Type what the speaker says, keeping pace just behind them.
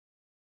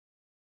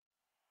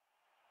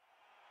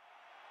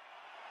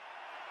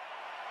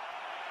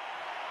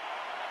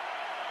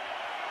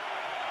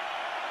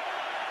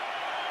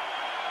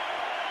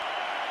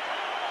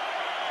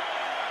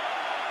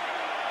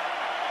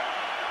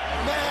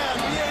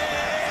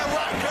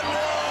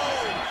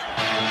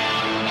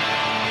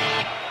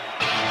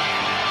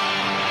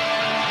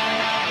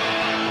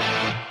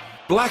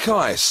Black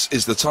Ice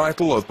is the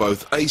title of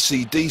both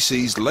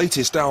AC/DC's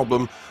latest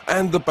album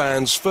and the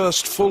band's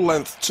first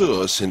full-length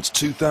tour since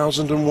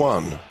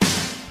 2001.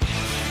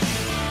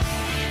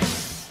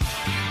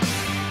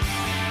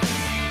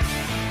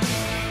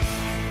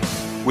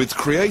 With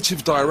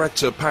creative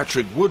director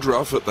Patrick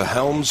Woodruff at the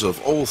helms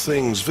of all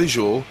things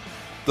visual,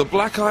 the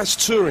Black Ice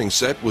touring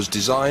set was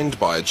designed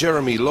by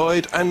Jeremy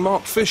Lloyd and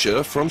Mark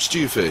Fisher from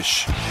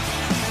Stewfish.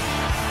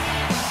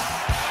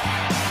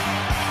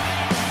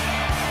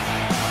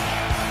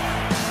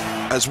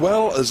 As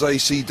well as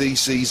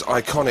AC/DC's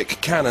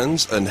iconic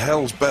Cannons and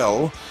Hell's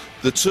Bell,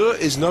 the tour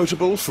is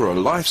notable for a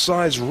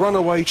life-size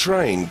runaway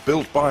train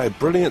built by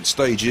brilliant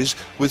stages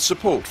with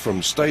support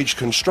from stage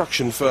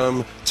construction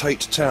firm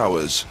Tate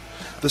Towers.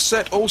 The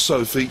set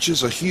also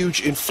features a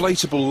huge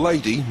inflatable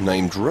lady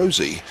named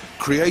Rosie,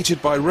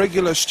 created by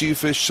regular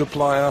Stewfish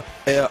supplier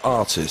Air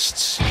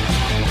Artists.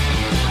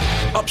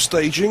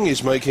 Upstaging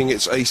is making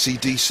its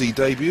AC/DC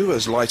debut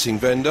as lighting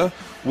vendor,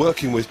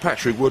 working with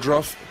Patrick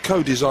Woodruff,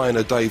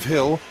 co-designer Dave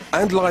Hill,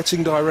 and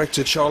lighting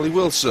director Charlie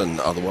Wilson,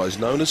 otherwise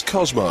known as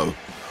Cosmo.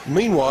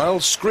 Meanwhile,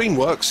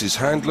 Screenworks is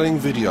handling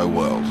Video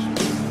World.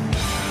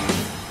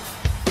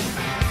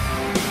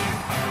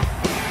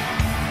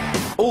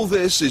 All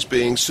this is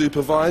being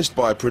supervised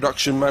by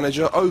production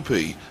manager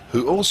Opie,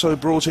 who also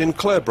brought in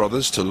Clare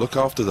Brothers to look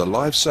after the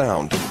live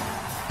sound.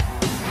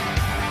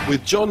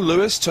 With John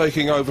Lewis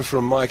taking over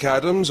from Mike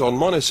Adams on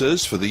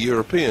monitors for the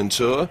European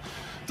tour,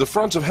 the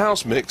front of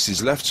house mix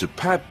is left to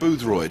Pab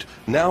Boothroyd,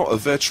 now a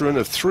veteran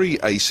of 3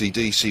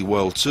 AC/DC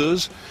World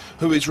Tours,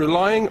 who is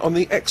relying on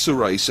the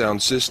X-Array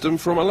sound system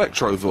from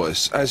Electro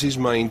Voice as his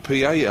main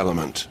PA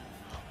element.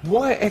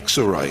 Why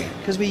X-Array?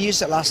 Because we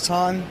used it last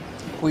time.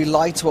 We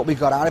liked what we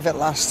got out of it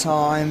last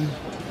time.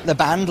 The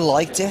band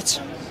liked it.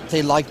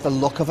 They liked the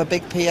look of a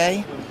big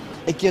PA.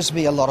 It gives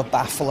me a lot of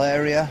baffle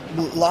area.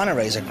 Line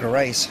arrays are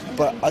great,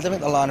 but I don't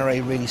think the line array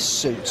really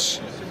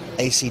suits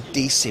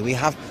AC/DC. We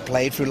have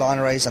played through line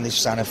arrays and they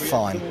sounded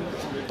fine.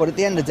 But at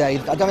the end of the day,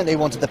 I don't think they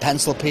wanted the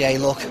pencil PA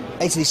look.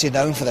 AC/DC are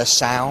known for their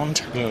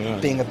sound,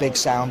 being a big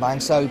sound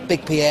band. So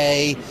big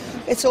PA,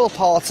 it's all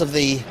part of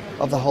the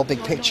whole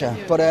big picture.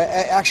 But it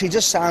actually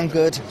does sound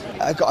good.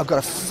 I've got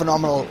a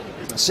phenomenal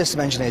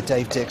system engineer,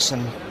 Dave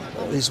Dixon.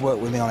 He's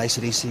worked with me on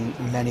AC/DC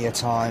many a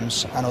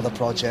times and other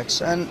projects.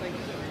 And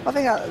I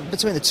think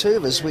between the two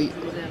of us, we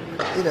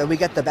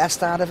get the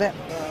best out of it.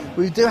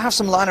 We do have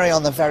some line array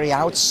on the very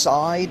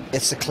outside.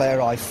 It's the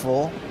Clare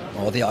i4,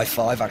 or the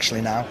i5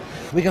 actually now.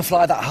 We can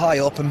fly that high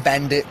up and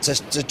bend it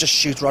to just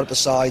shoot right up the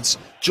sides.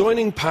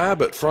 Joining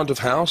Pab at front of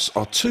house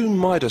are 2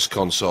 Midas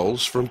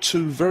consoles from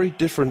 2 very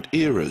different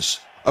eras.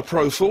 A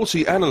Pro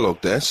 40 analog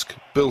desk,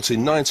 built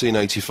in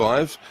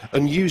 1985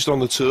 and used on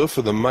the tour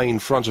for the main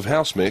front of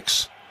house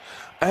mix,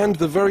 and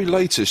the very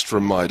latest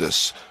from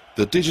Midas,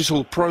 the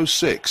Digital Pro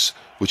 6,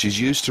 which is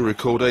used to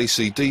record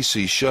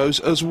AC/DC shows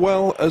as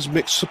well as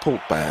mix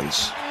support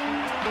bands.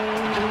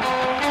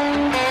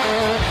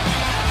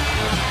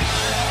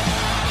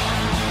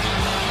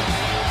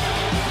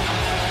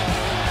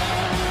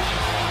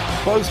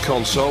 Both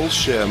consoles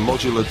share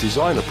modular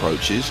design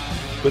approaches,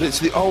 but it's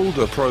the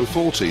older Pro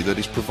 40 that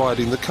is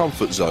providing the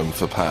comfort zone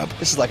for Pab.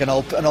 This is like an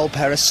old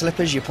pair of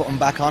slippers. You put them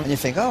back on and you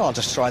think, oh, I'll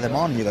just try them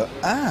on. And you go,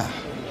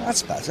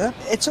 that's better.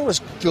 It's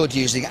always good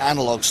using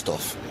analog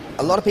stuff.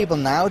 A lot of people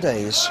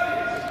nowadays,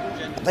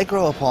 they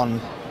grow up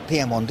on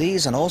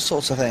PM1Ds and all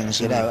sorts of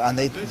things, and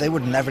they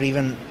would never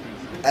even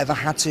ever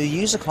had to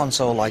use a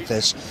console like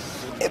this.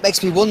 It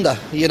makes me wonder,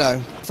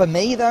 For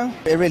me, though,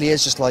 it really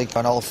is just like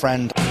an old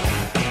friend.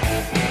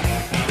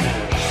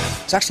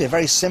 It's actually a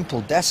very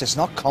simple desk. It's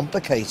not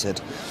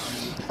complicated.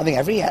 I think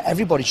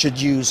everybody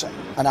should use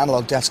an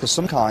analog desk of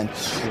some kind,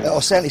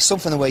 or certainly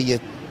something where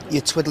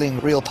you're twiddling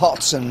real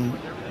pots and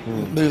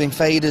moving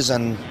faders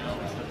and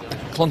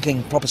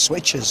clunking proper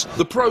switches.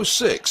 The Pro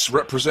 6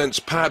 represents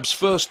Pab's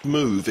first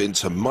move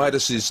into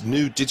Midas's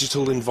new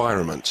digital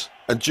environment.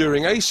 And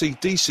during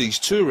AC/DC's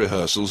tour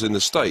rehearsals in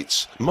the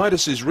States,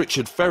 Midas's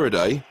Richard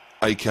Faraday,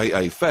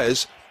 aka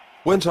Fez,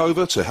 went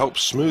over to help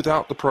smooth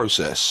out the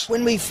process.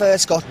 When we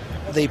first got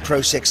the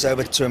Pro 6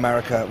 over to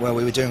America, where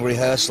we were doing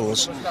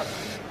rehearsals,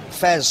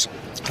 Fez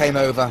came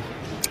over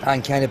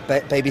and kind of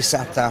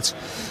babysat that.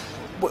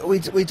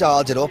 We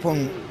dialed it up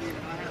and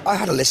I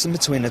had a listen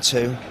between the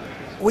two.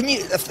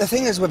 The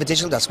thing is with a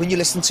digital desk, when you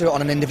listen to it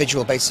on an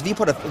individual basis, if you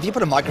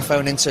put a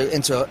microphone into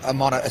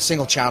a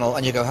single channel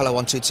and you go hello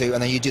 1 2 2,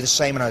 and then you do the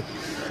same on an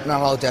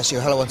analog desk, you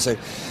go hello 1 2,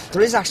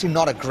 there is actually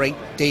not a great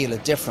deal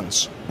of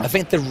difference. I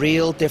think the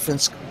real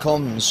difference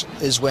comes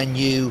is when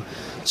you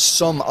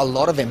sum a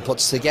lot of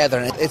inputs together,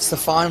 and it's the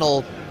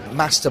final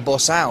master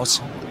bus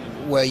out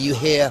where you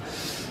hear,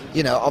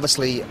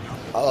 obviously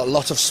a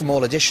lot of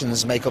small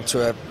additions make up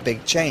to a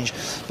big change.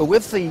 But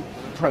with the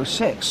Pro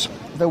 6,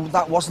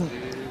 that wasn't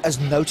as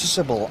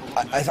noticeable.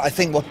 I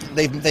think what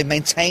they've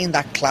maintained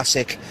that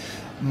classic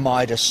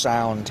Midas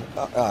sound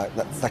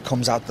that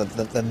comes out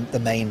the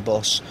main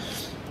bus.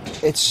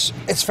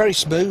 It's very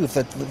smooth.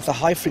 The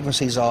high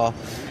frequencies are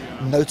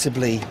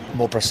notably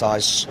more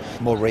precise,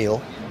 more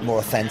real, more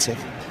authentic.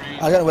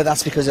 I don't know whether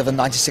that's because of the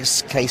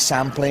 96k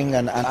sampling,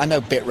 and I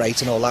know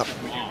bitrate and all that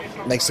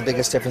makes the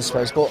biggest difference,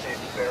 I suppose,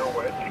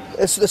 but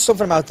there's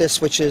something about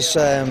this which is,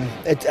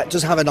 it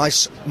does have a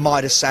nice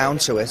Midas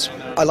sound to it.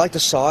 I like the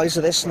size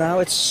of this now.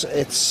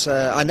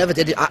 I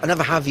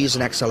never have used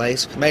an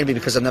XL8, mainly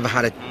because I've never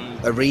had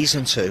a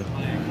reason to.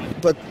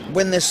 But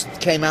when this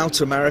came out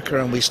to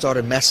America and we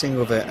started messing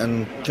with it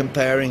and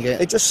comparing it,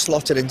 it just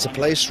slotted into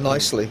place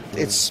nicely.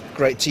 It's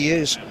great to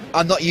use.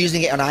 I'm not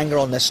using it on Anger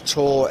on this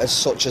tour as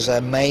such as a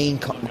main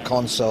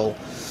console,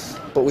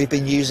 but we've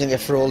been using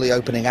it for all the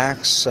opening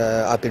acts.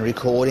 I've been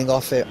recording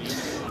off it.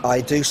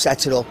 I do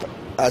set it up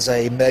as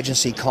an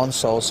emergency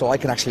console, so I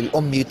can actually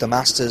unmute the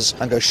masters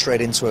and go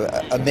straight into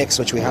a mix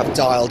which we have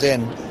dialed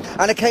in.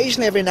 And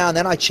occasionally, every now and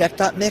then, I check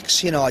that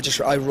mix. You know,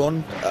 I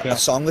run a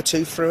song or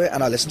two through it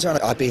and I listen to it.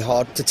 And I'd be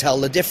hard to tell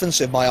the difference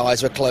if my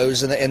eyes were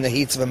closed in the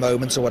heat of a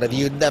moment or whatever.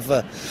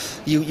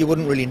 You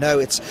wouldn't really know.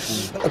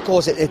 Of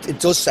course, it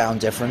does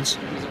sound different,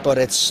 but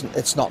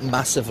it's not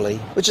massively,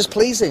 which is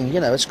pleasing. You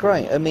know, it's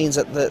great. It means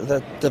that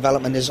the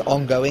development is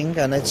ongoing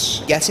and it's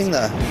getting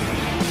there.